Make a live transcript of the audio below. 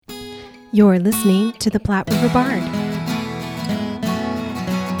You're listening to the Platte River Bard.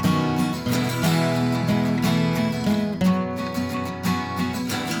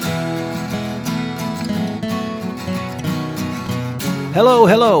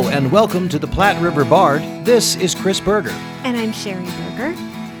 Hello, and welcome to the Platte River Bard. This is Chris Berger. And I'm Sherry Berger.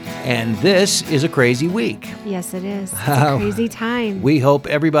 And this is a crazy week. Yes, it is. It's a crazy time. We hope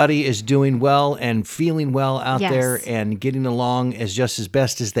everybody is doing well and feeling well out Yes. there and getting along as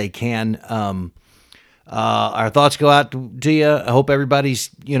best as they can. Our thoughts go out to you. I hope everybody's,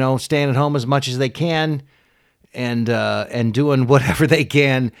 staying at home as much as they can and doing whatever they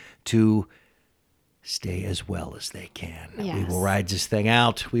can to stay as well as they can. Yes. We will ride this thing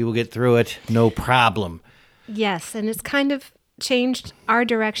out. We will get through it. No problem. Yes, and it's kind of changed our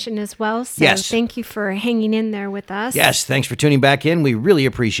direction as well. So Yes. Thank you for hanging in there with us. Yes, thanks for tuning back in. We really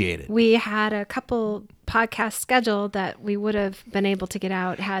appreciate it. We had a couple podcasts scheduled that we would have been able to get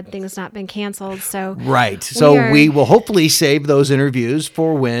out had things not been canceled. So Right. So we will hopefully save those interviews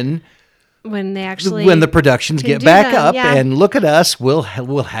for when the productions can get do back them, up. yeah. And look at us. We'll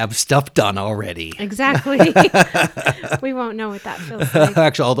have stuff done already. Exactly. We won't know what that feels like.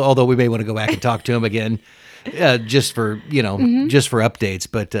 Actually, although we may want to go back and talk to him again. Just for just for updates,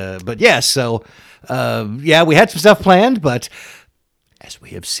 but yes. So we had some stuff planned, but as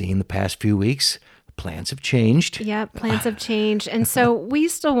we have seen the past few weeks, plans have changed. Yep, plans have changed, and so we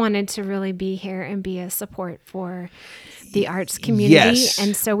still wanted to really be here and be a support for the arts community. Yes.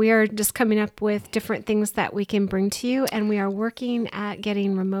 And so we are just coming up with different things that we can bring to you, and we are working at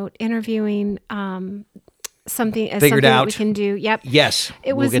getting remote interviewing. Something Figured out. we can do. Yep. Yes,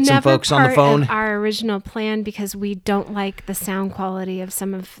 It we'll was get some never folks on the part phone. of our original plan because we don't like the sound quality of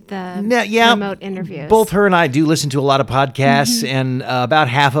some of the Yeah, remote interviews. Both her and I do listen to a lot of podcasts, Mm-hmm. and about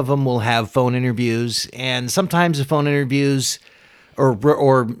half of them will have phone interviews, and sometimes the phone interviews,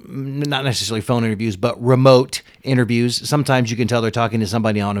 or not necessarily phone interviews, but remote interviews. Sometimes you can tell they're talking to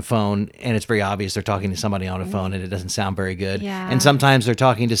somebody on a phone, and it's very obvious they're talking to somebody on a phone, and it doesn't sound very good. Yeah. And sometimes they're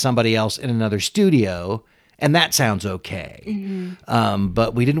talking to somebody else in another studio, and that sounds okay. Mm-hmm.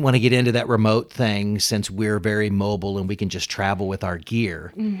 But we didn't want to get into that remote thing since we're very mobile and we can just travel with our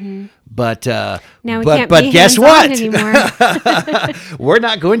gear. Mm-hmm. But now we but can't but be guess hands-on what? anymore. We're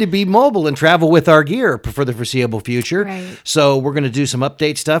not going to be mobile and travel with our gear for the foreseeable future. Right. So we're going to do some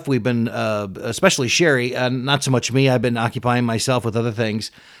update stuff. We've been, especially Sherry, not so much me. I've been occupying myself with other things.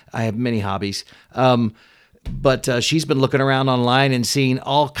 I have many hobbies. But she's been looking around online and seeing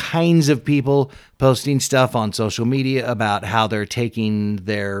all kinds of people posting stuff on social media about how they're taking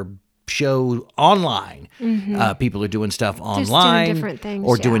their show online. People are doing stuff online, different things,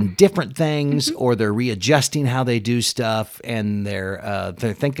 or yeah. doing different things, or they're readjusting how they do stuff, and they're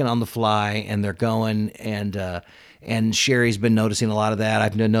thinking on the fly, and they're going and Sherry's been noticing a lot of that.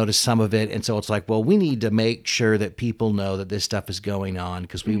 I've noticed some of it. And so it's like, well, we need to make sure that people know that this stuff is going on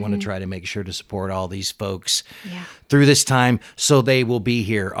because we want to try to make sure to support all these folks through this time so they will be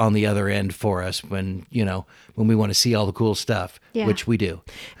here on the other end for us when we want to see all the cool stuff, which we do.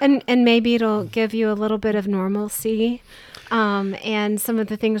 And maybe it'll give you a little bit of normalcy. And some of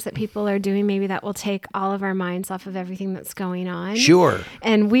the things that people are doing, maybe that will take all of our minds off of everything that's going on. Sure.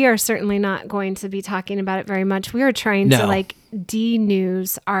 And we are certainly not going to be talking about it very much. We are trying to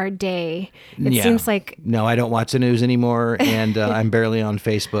de-news our day. It seems like... No, I don't watch the news anymore, and I'm barely on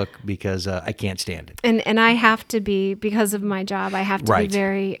Facebook because I can't stand it. And I have to be, because of my job, I have to be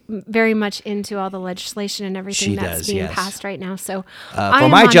very, very much into all the legislation and everything that's being passed right now. So for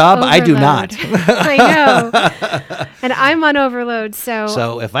my job, I do not. I know. And I'm on overload.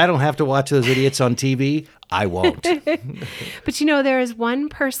 So if I don't have to watch those idiots on TV, I won't. But there is one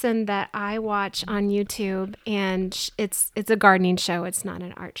person that I watch on YouTube, and it's a gardening show. It's not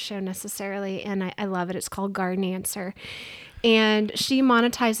an art show necessarily, and I love it. It's called Garden Answer. And she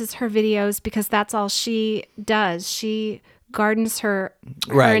monetizes her videos because that's all she does. She gardens her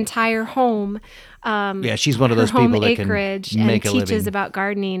entire home. She's one of those people that can acreage make and a teaches living about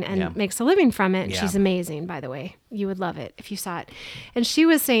gardening and makes a living from it. And Yeah. she's amazing, by the way. You would love it if you saw it. And she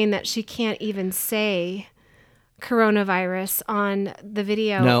was saying that she can't even say coronavirus on the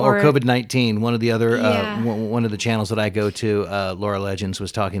video. No, or COVID-19. One of the other, Yeah. one of the channels that I go to, Laura Legends,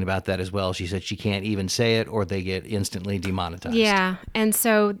 was talking about that as well. She said she can't even say it, or they get instantly demonetized. Yeah, and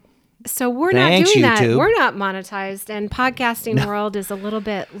so we're Thanks, not doing that. YouTube. We're not monetized, and podcasting world is a little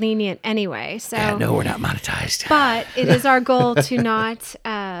bit lenient anyway. So No, we're not monetized. but it is our goal to not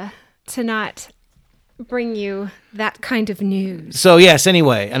bring you that kind of news. So yes,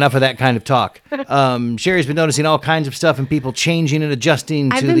 anyway, enough of that kind of talk. Sherry's been noticing all kinds of stuff and people changing and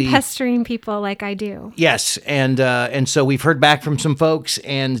adjusting I've to been the pestering people like I do. Yes, and so we've heard back from some folks,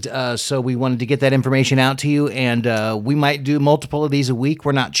 and so we wanted to get that information out to you, and we might do multiple of these a week.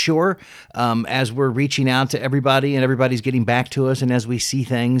 We're not sure. As we're reaching out to everybody, and everybody's getting back to us, and as we see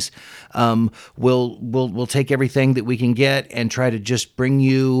things, we'll take everything that we can get and try to just bring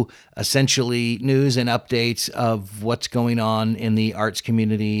you essentially news and updates of what's going on in the arts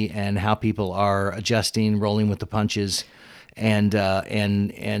community and how people are adjusting, rolling with the punches, and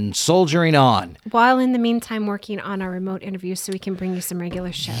soldiering on. While in the meantime working on our remote interviews so we can bring you some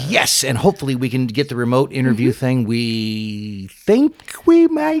regular shows. Yes, and hopefully we can get the remote interview thing. We think we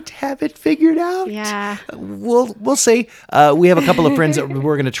might have it figured out. Yeah. We'll see. We have a couple of friends that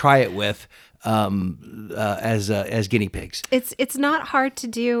we're going to try it with as guinea pigs. It's not hard to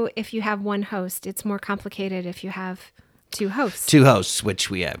do if you have one host. It's more complicated if you have two hosts. Two hosts, which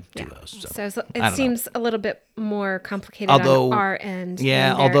we have two hosts. So it seems a little bit more complicated Although, on our end. Yeah,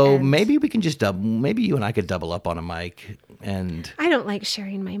 than their although end. maybe we can just double. Maybe you and I could double up on a mic. And I don't like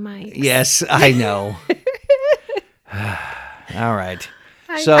sharing my mic. yes, I know. All right.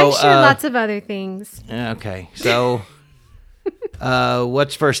 I So share lots of other things. okay. So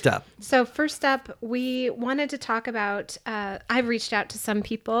what's first up? So first up, we wanted to talk about, I've reached out to some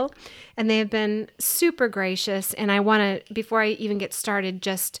people and they have been super gracious. And I want to, before I even get started,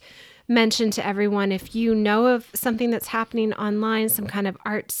 just mention to everyone, if you know of something that's happening online, some kind of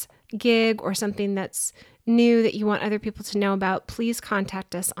arts gig or something that's new that you want other people to know about, please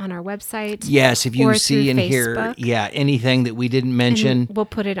contact us on our website. Yes, if you or see through and hear, Facebook, anything that we didn't mention, we'll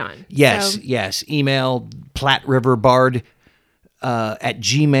put it on. yes, So, yes. Email Platte River Bard at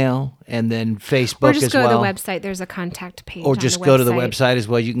Gmail, and then Facebook or just as go well. to the website. There's a contact page. Or on just the go to the website as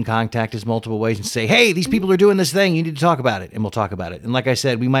well. You can contact us multiple ways and say, hey, these people are doing this thing. You need to talk about it. And we'll talk about it. And like I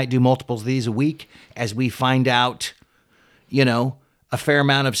said, we might do multiples of these a week as we find out, a fair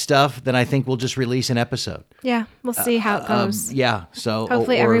amount of stuff. Then I think we'll just release an episode. Yeah, we'll see how it goes. Yeah. So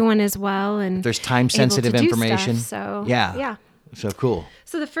Hopefully or everyone is well and there's time sensitive able to do information. stuff, so yeah. So cool.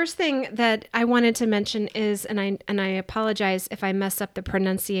 So the first thing that I wanted to mention is, and I apologize if I mess up the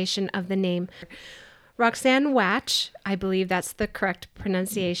pronunciation of the name, Roxanne Watch, I believe that's the correct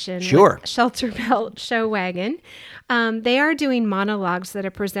pronunciation. Sure. Shelter Belt Show Wagon. They are doing monologues that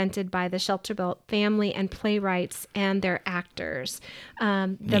are presented by the Shelter Belt family and playwrights and their actors.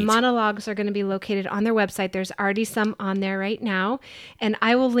 The monologues are going to be located on their website. There's already some on there right now. And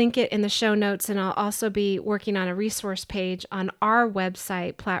I will link it in the show notes. And I'll also be working on a resource page on our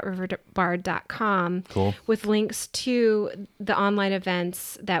website, PlatteRiverBard.com, Cool. with links to the online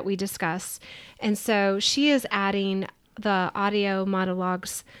events that we discuss. And so she is adding the audio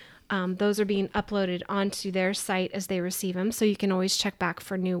monologues. Those are being uploaded onto their site as they receive them. So you can always check back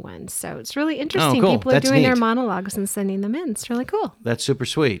for new ones. So it's really interesting. cool. People are That's doing their neat. monologues and sending them in. It's really cool. That's super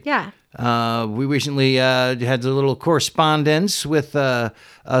sweet. Yeah. We recently had a little correspondence with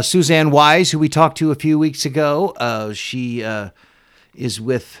Suzanne Wise, who we talked to a few weeks ago. She is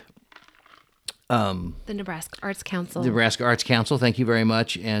with The Nebraska Arts Council. the Nebraska Arts Council. Thank you very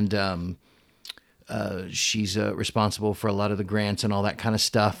much. And she's responsible for a lot of the grants and all that kind of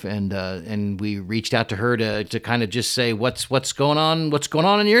stuff. And we reached out to her to kind of just say what's going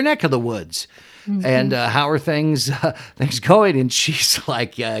on in your neck of the woods. Mm-hmm. And how are things going? And she's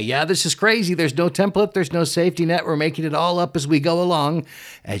like, yeah, this is crazy. There's no template. There's no safety net. We're making it all up as we go along.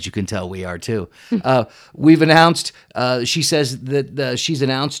 As you can tell, we are too. We've announced, she says that she's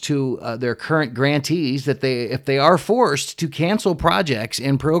announced to their current grantees that if they are forced to cancel projects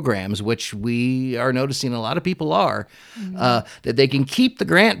and programs, which we are noticing a lot of people are, that they can keep the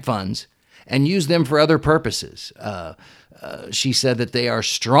grant funds and use them for other purposes. She said that they are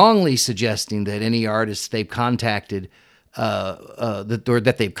strongly suggesting that any artists they've contacted,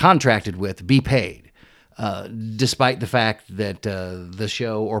 that they've contracted with, be paid, despite the fact that the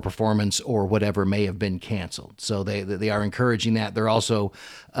show or performance or whatever may have been canceled. So they are encouraging that. They're also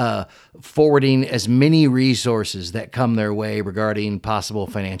forwarding as many resources that come their way regarding possible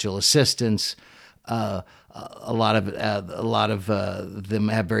financial assistance. A lot of them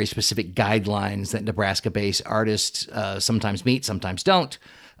have very specific guidelines that Nebraska-based artists sometimes meet, sometimes don't.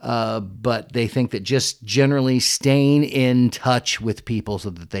 But they think that just generally staying in touch with people so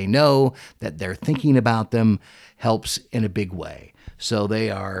that they know that they're thinking about them helps in a big way. So they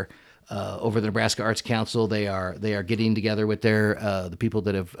are over the Nebraska Arts Council. They are getting together with the people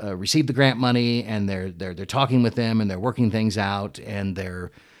that have received the grant money, and they're talking with them, and they're working things out, and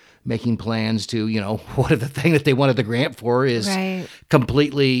they're making plans to, what if the thing that they wanted the grant for is Right.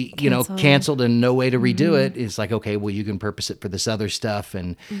 completely, Canceled. canceled and no way to redo it. It's like, okay, well, you can purpose it for this other stuff,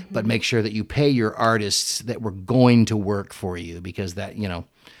 but make sure that you pay your artists that were going to work for you, because that,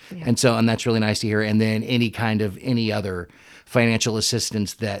 and that's really nice to hear. And then any other financial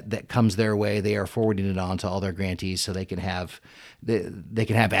assistance that comes their way, they are forwarding it on to all their grantees so they can have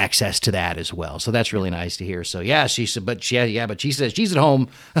access to that as well. So that's really nice to hear. So yeah, she said, but she says she's at home,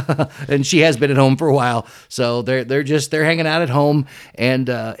 and she has been at home for a while. So they're hanging out at home, and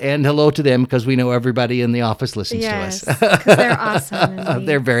hello to them, because we know everybody in the office listens to us. Yes, because they're awesome. And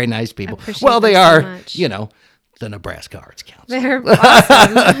They're very nice people. appreciate Well, they them so are, much. the Nebraska Arts Council. they're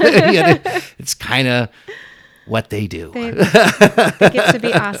awesome. It's kind of what they do. They get to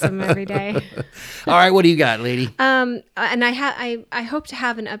be awesome every day. All right, what do you got, lady? And I hope to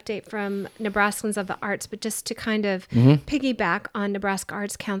have an update from Nebraskans of the Arts, but just to kind of piggyback on Nebraska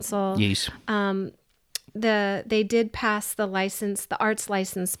Arts Council. Yes. They did pass the arts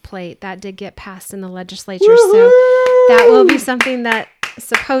license plate that did get passed in the legislature. So that will be something that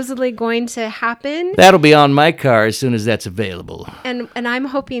supposedly going to happen. That'll be on my car as soon as that's available. And I'm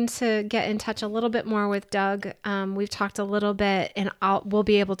hoping to get in touch a little bit more with Doug. We've talked a little bit, and we'll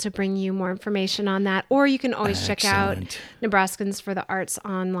be able to bring you more information on that. Or you can always check out Nebraskans for the Arts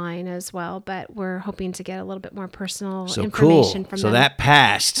online as well. But we're hoping to get a little bit more personal information from them. So that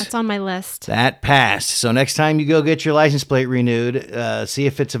passed. That's on my list. That passed. So next time you go get your license plate renewed, see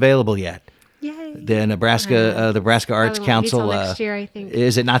if it's available yet. Yay. The Nebraska Arts Council. Next year, I think.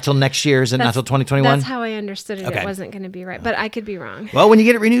 Is it not till next year? Is it not till 2021? That's how I understood it. Okay. It wasn't going to be right, but I could be wrong. Well, when you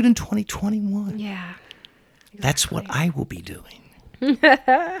get it renewed in 2021. Yeah. Exactly. That's what I will be doing.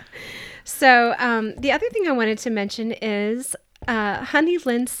 So the other thing I wanted to mention is Honey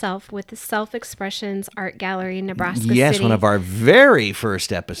Lynn Self with the Self Expressions Art Gallery in Nebraska City. Yes, one of our very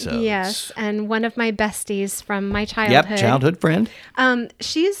first episodes. Yes, and one of my besties from my childhood. Yep, childhood friend.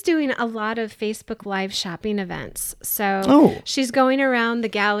 She's doing a lot of Facebook Live shopping events. So she's going around the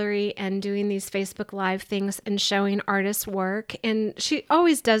gallery and doing these Facebook Live things and showing artists' work. And she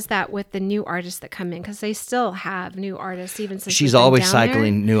always does that with the new artists that come in, because they still have new artists even since she's always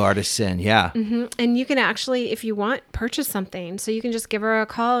cycling new artists in. Yeah. Mm-hmm. And you can actually, if you want, purchase something. So you can just give her a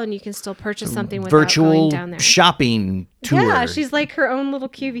call and you can still purchase something without going down there. Virtual shopping tour. Yeah, she's like her own little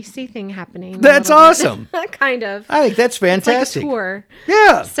QVC thing happening. That's awesome. Kind of. I think that's fantastic. It's like a tour.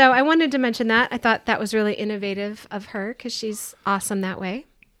 Yeah. So I wanted to mention that. I thought that was really innovative of her, because she's awesome that way.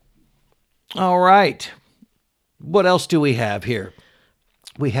 All right. What else do we have here?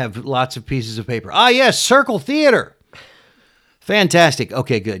 We have lots of pieces of paper. Yes, Circle Theater. Fantastic.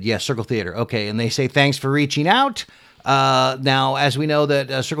 Okay, good. Yes, Circle Theater. Okay, and they say thanks for reaching out. Now, as we know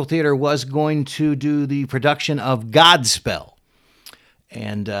that Circle Theater was going to do the production of Godspell,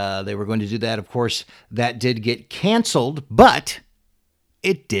 and they were going to do that. Of course, that did get canceled, but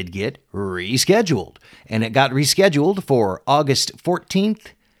it did get rescheduled. And it got rescheduled for August 14th,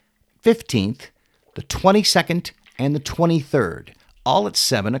 15th, the 22nd, and the 23rd, all at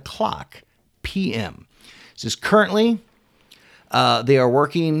 7 o'clock p.m. This is currently, they are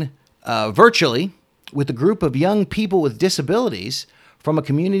working virtually with a group of young people with disabilities from a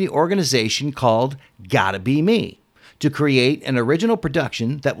community organization called Gotta Be Me to create an original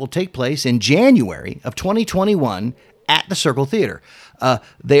production that will take place in January of 2021 at the Circle Theater.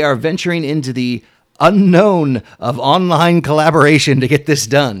 They are venturing into the unknown of online collaboration to get this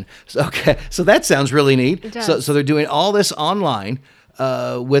done. So that sounds really neat. It does. So they're doing all this online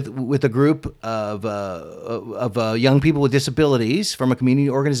with a group of young people with disabilities from a community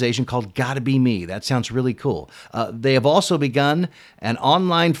organization called Gotta Be Me. That sounds really cool. They have also begun an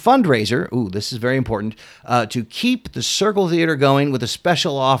online fundraiser. Ooh, this is very important, to keep the Circle Theater going with a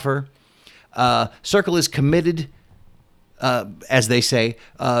special offer. Circle is committed, as they say,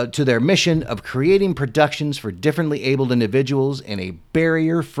 to their mission of creating productions for differently abled individuals in a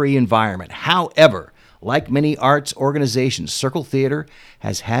barrier-free environment. However, like many arts organizations, Circle Theater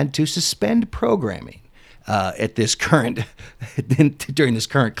has had to suspend programming at this during this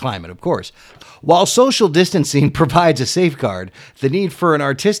current climate, of course. While social distancing provides a safeguard, the need for an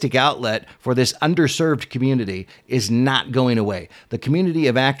artistic outlet for this underserved community is not going away. The community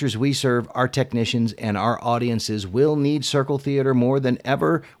of actors we serve, our technicians, and our audiences will need Circle Theater more than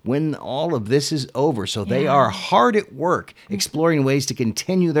ever when all of this is over. So they are hard at work exploring ways to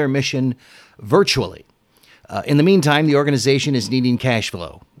continue their mission virtually. In the meantime, the organization is needing cash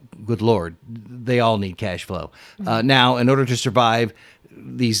flow. Good Lord, they all need cash flow. Now, in order to survive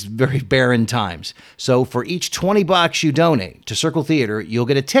these very barren times. So for each $20 you donate to Circle Theater, you'll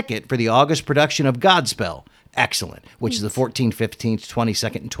get a ticket for the August production of Godspell excellent, which is the 14th, 15th,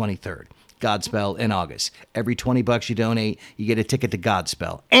 22nd, and 23rd. Godspell in August. Every $20 you donate, you get a ticket to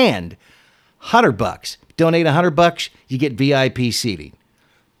Godspell. And $100. Donate $100, you get VIP seating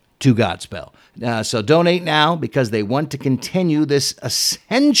to Godspell. So donate now because they want to continue this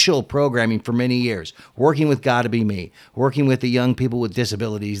essential programming for many years, working with Gotta Be Me, working with the young people with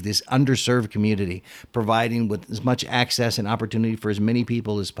disabilities, this underserved community, providing with as much access and opportunity for as many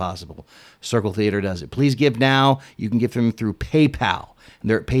people as possible. Circle Theater does it. Please give now. You can give them through PayPal. And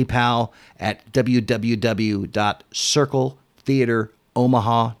they're at PayPal at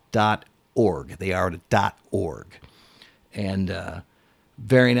www.circletheateromaha.org. They are at .org. And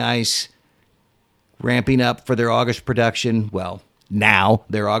very nice. Ramping up for their August production. Well, now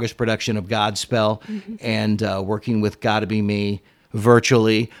their August production of Godspell, and working with Gotta Be Me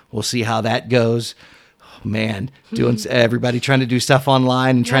virtually. We'll see how that goes. Oh, man, doing everybody trying to do stuff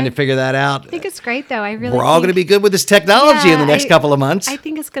online and trying to figure that out. I think it's great, though. We're all going to be good with this technology in the next couple of months. I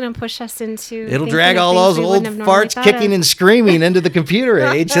think it's going to push us into. It'll drag all those old farts kicking and screaming into the computer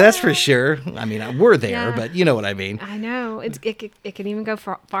age. That's for sure. I mean, we're there, but you know what I mean. I know it can even go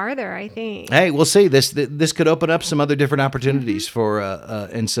farther. I think. Hey, we'll see. This could open up some other different opportunities for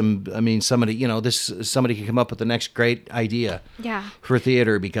and some. I mean, somebody somebody can come up with the next great idea. For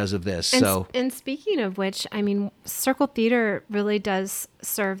theater because of this. And speaking of which, I mean, Circle Theater really does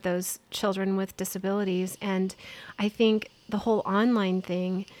serve those children with disabilities. And I think the whole online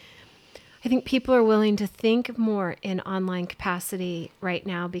thing, I think people are willing to think more in online capacity right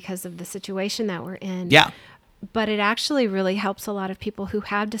now because of the situation that we're in. Yeah. But it actually really helps a lot of people who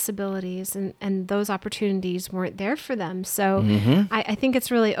have disabilities, and those opportunities weren't there for them. So I think it's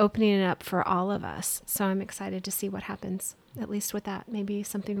really opening it up for all of us. So I'm excited to see what happens, at least with that. Maybe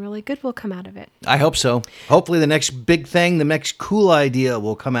something really good will come out of it. I hope so. Hopefully the next big thing, the next cool idea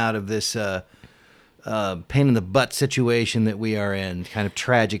will come out of this pain in the butt situation that we are in, kind of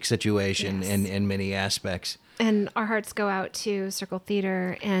tragic situation in many aspects. And our hearts go out to Circle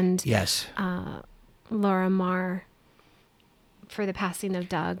Theater and Laura Marr for the passing of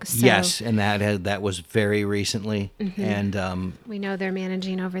Doug. So, yes, and that was very recently, and we know they're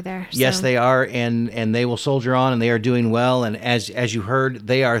managing over there. Yes, they are, and they will soldier on, and they are doing well. And as you heard,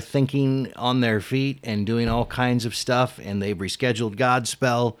 they are thinking on their feet and doing all kinds of stuff. And they've rescheduled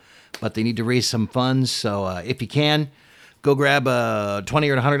Godspell, but they need to raise some funds. So if you can, go grab a $20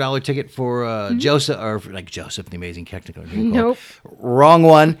 or $100 ticket for Joseph, or like Joseph, the Amazing Technicolor. Nope. Wrong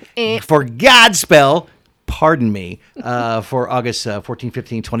one. For Godspell, pardon me, for August 14,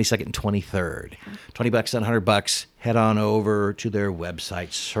 15, 22nd, and 23rd. $20 and $100. Head on over to their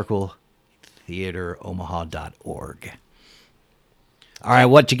website, circletheateromaha.org. All right,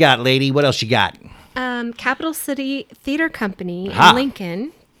 what you got, lady? What else you got? Capital City Theater Company in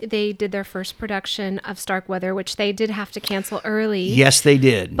Lincoln. They did their first production of Starkweather, which they did have to cancel early. Yes, they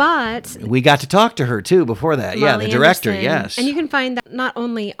did. But we got to talk to her, too, before that. Molly the director, Anderson. yes. And you can find that not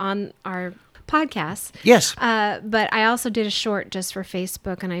only on our podcast. Yes. But I also did a short just for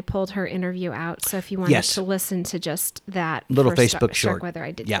Facebook, and I pulled her interview out. So if you wanted to listen to just that little Facebook short. Starkweather,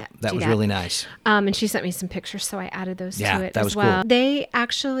 I did that was really nice. And she sent me some pictures, so I added those to it that was as well. Cool. They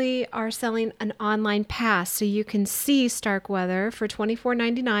actually are selling an online pass, so you can see Starkweather for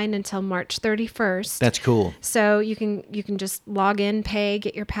 $24.99 until March 31st. That's cool. So you can just log in, pay,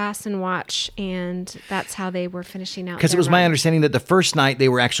 get your pass, and watch, and that's how they were finishing out. Because it was my understanding that the first night they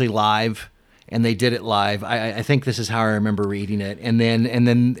were actually live. And they did it live. I think this is how I remember reading it. And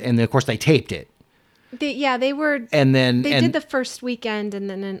then of course they taped it. They were. And then they did the first weekend, and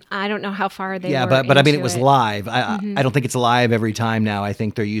then I don't know how far they were. Yeah, but I mean it was live. I don't think it's live every time now. I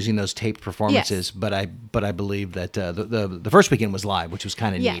think they're using those taped performances. Yes. But I believe that the first weekend was live, which was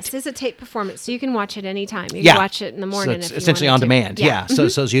kind of neat. Yes, it's a taped performance, so you can watch it anytime. You can watch it in the morning. So it's if you essentially on demand. Yeah.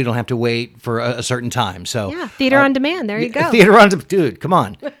 So you don't have to wait for a certain time. So theater on demand. There you go. Theater on demand, dude. Come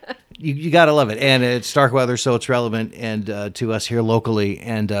on. You got to love it. And it's Starkweather, so it's relevant and to us here locally.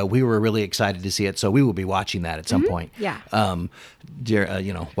 And we were really excited to see it. So we will be watching that at some point. Yeah.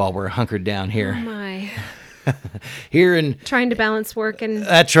 While we're hunkered down here. Oh, my. Here in trying to balance work and.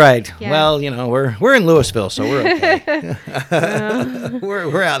 That's right. Yeah. Well, we're in Louisville, so we're okay.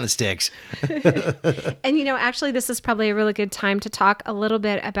 We're out in the sticks. And, actually, this is probably a really good time to talk a little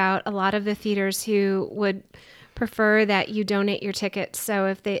bit about a lot of the theaters who would prefer that you donate your tickets. So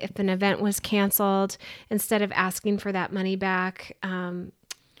if an event was canceled, instead of asking for that money back, a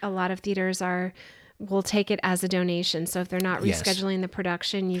lot of theaters will take it as a donation. So if they're not rescheduling the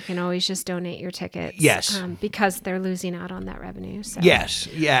production, you can always just donate your tickets. Yes, because they're losing out on that revenue. So. Yes,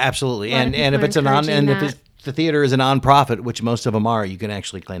 yeah, absolutely. And if it's the theater is a nonprofit, which most of them are, you can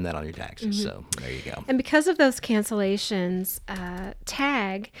actually claim that on your taxes. So there you go. And because of those cancellations,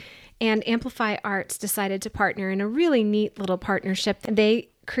 TAG and Amplify Arts decided to partner in a really neat little partnership. They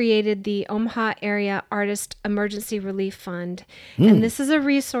created the Omaha Area Artist Emergency Relief Fund. And this is a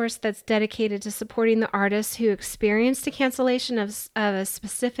resource that's dedicated to supporting the artists who experienced a cancellation of a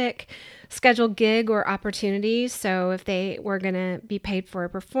specific scheduled gig or opportunity. So if they were going to be paid for a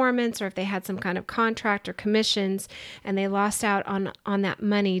performance, or if they had some kind of contract or commissions and they lost out on that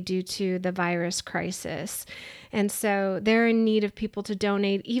money due to the virus crisis. And so they're in need of people to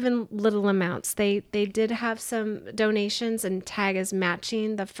donate even little amounts. They did have some donations, and TAG is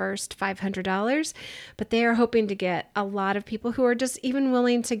matching the first $500, but they are hoping to get a lot of people who are just even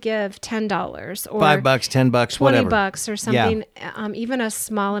willing to give $10 or $5, $10, whatever. $20 or something. Yeah. Even a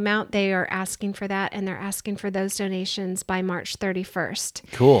small amount, they are asking for that, and they're asking for those donations by March 31st.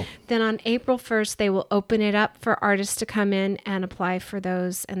 Cool. Then on April 1st, they will open it up for artists to come in and apply for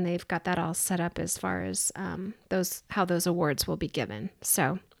those, and they've got that all set up as far as how those awards will be given.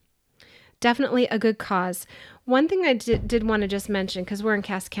 So definitely a good cause. One thing I did want to just mention, because we're in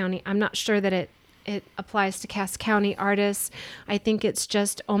Cass County, I'm not sure that it applies to Cass County artists. I think it's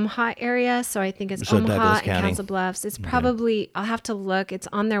just Omaha area. So I think it's Omaha Douglas and County. Council Bluffs. It's probably, I'll have to look. It's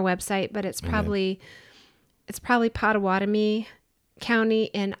on their website, but it's probably Pottawatomie County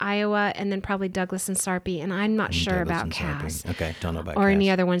in Iowa, and then probably Douglas and Sarpy. And I'm not sure Douglas about and Sarpy. Cass Okay, don't know about or Cass. any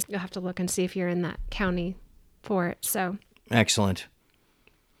other ones. You'll have to look and see if you're in that county for it. So Excellent.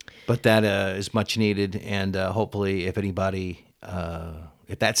 But that is much needed, and hopefully if anybody,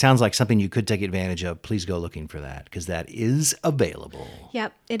 if that sounds like something you could take advantage of, please go looking for that, because that is available.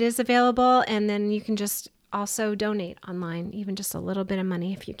 Yep, it is available, and then you can just also donate online, even just a little bit of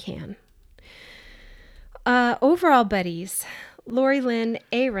money if you can. Overall buddies, Lori Lynn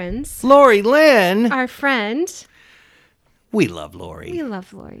Ahrens, Lori Lynn! our friend. We love Lori. We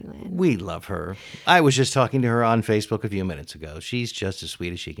love Lori Lynn. We love her. I was just talking to her on Facebook a few minutes ago. She's just as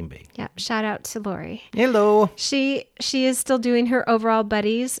sweet as she can be. Yep, shout out to Lori. Hello. She is still doing her overall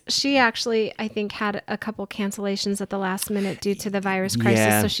buddies. She actually, I think, had a couple cancellations at the last minute due to the virus crisis,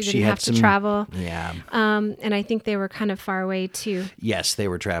 Yeah, so she she didn't had have to some- travel. Yeah. And I think they were kind of far away too. Yes, they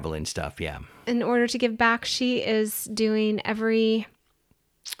were traveling stuff. Yeah. In order to give back, she is doing every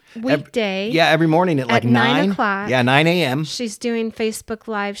weekday. Yeah, every morning at like 9 o'clock. Yeah, 9 a.m. She's doing Facebook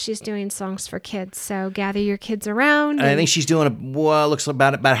Live. She's doing songs for kids. So gather your kids around. And I think she's doing looks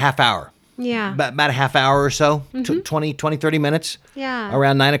about a half hour. Yeah. About a half hour or so, 20, 30 minutes. Yeah.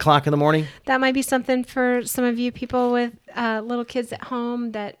 Around 9 o'clock in the morning. That might be something for some of you people with little kids at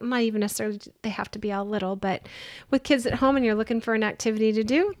home that not even necessarily they have to be all little, but with kids at home and you're looking for an activity to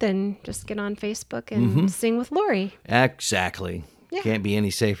do, then just get on Facebook and sing with Lori. Exactly. Yeah. Can't be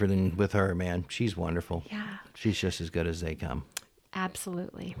any safer than with her, man. She's wonderful. Yeah. She's just as good as they come.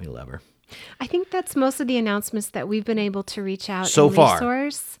 Absolutely. We love her. I think that's most of the announcements that we've been able to reach out So and far.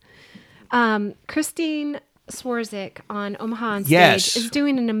 resource. Christine Swarzik on Omaha on Stage Yes. is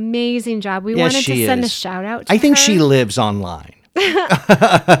doing an amazing job. We Yes, wanted to she send a is. shout out to I think her. she lives online.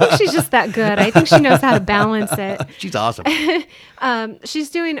 I think she's just that good. I think she knows how to balance it. She's awesome. She's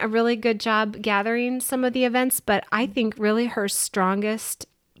doing a really good job gathering some of the events, but I think really her strongest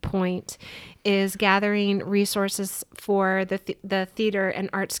point is gathering resources for the theater and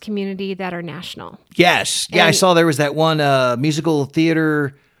arts community that are national. Yes. Yeah, I And- saw there was that one musical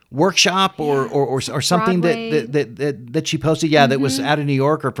theater workshop or something Broadway. that she posted. Yeah, that was out of New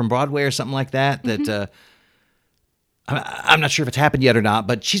York or from Broadway or something like that. That I'm not sure if it's happened yet or not,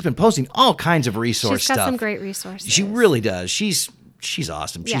 but she's been posting all kinds of resource She's got stuff. some great resources. She really does. She's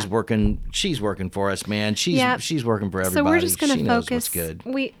awesome. Yeah. She's working for us, man. Yep. She's working for everybody. So we're just going She to knows focus. what's good.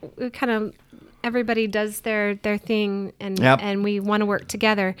 We kind of everybody does their thing, and Yep. and we want to work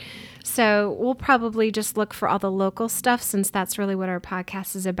together. So we'll probably just look for all the local stuff, since that's really what our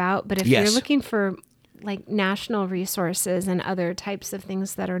podcast is about. But if Yes. you're looking for like national resources and other types of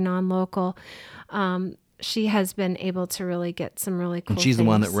things that are non-local, she has been able to really get some really cool. She's the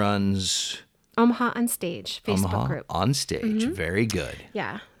one that things. runs Omaha on Stage Facebook Omaha group. on Stage. Very good.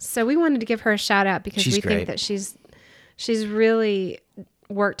 Yeah. So we wanted to give her a shout out because She's we great. think that she's really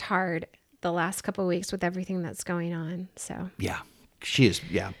worked hard the last couple of weeks with everything that's going on. So Yeah, she is.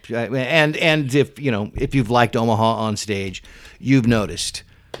 Yeah, and if you've liked Omaha on Stage, you've noticed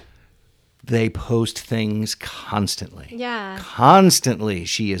they post things constantly. yeah, Constantly,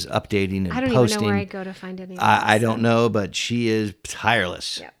 she is updating and I don't posting. even know where I go to find anything. I don't know, but she is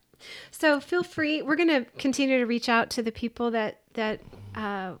tireless. Yep. So feel free. We're going to continue to reach out to the people that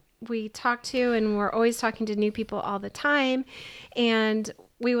we talk to, and we're always talking to new people all the time. And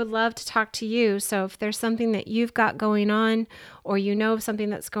we would love to talk to you. So if there's something that you've got going on, or you know of something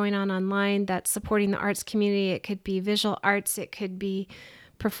that's going on online that's supporting the arts community, it could be visual arts, it could be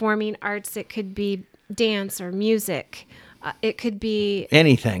performing arts, it could be dance or music. It could be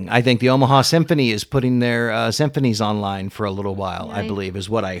anything. I think the Omaha Symphony is putting their symphonies online for a little while, I believe, is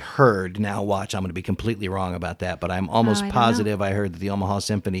what I heard. Now, watch, I'm going to be completely wrong about that, but I'm almost positive I heard that the Omaha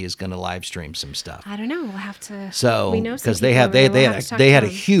Symphony is going to live stream some stuff. I don't know. We'll have to. So, because they had a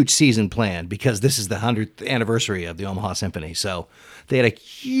huge season planned, because this is the 100th anniversary of the Omaha Symphony. So they had a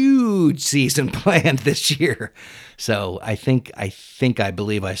huge season planned this year. So I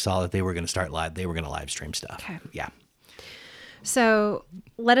believe I saw that they were going to start live. They were going to live stream stuff. Okay. Yeah. So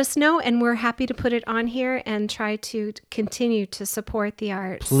let us know, and we're happy to put it on here and try to continue to support the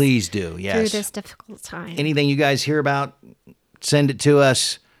arts. Please do, yes. Through this difficult time. Anything you guys hear about, send it to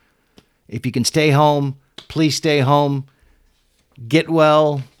us. If you can stay home, please stay home. Get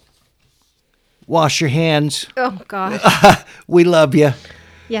well. Wash your hands. Oh, gosh. We love you.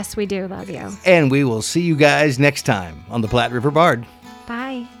 Yes, we do love you. And we will see you guys next time on the Platte River Bard.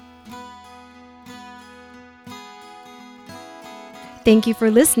 Bye. Thank you for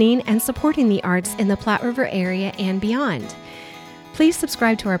listening and supporting the arts in the Platte River area and beyond. Please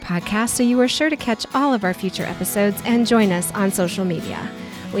subscribe to our podcast so you are sure to catch all of our future episodes, and join us on social media.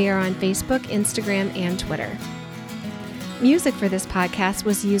 We are on Facebook, Instagram, and Twitter. Music for this podcast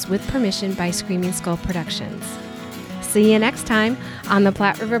was used with permission by Screaming Skull Productions. See you next time on the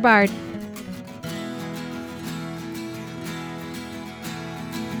Platte River Bard.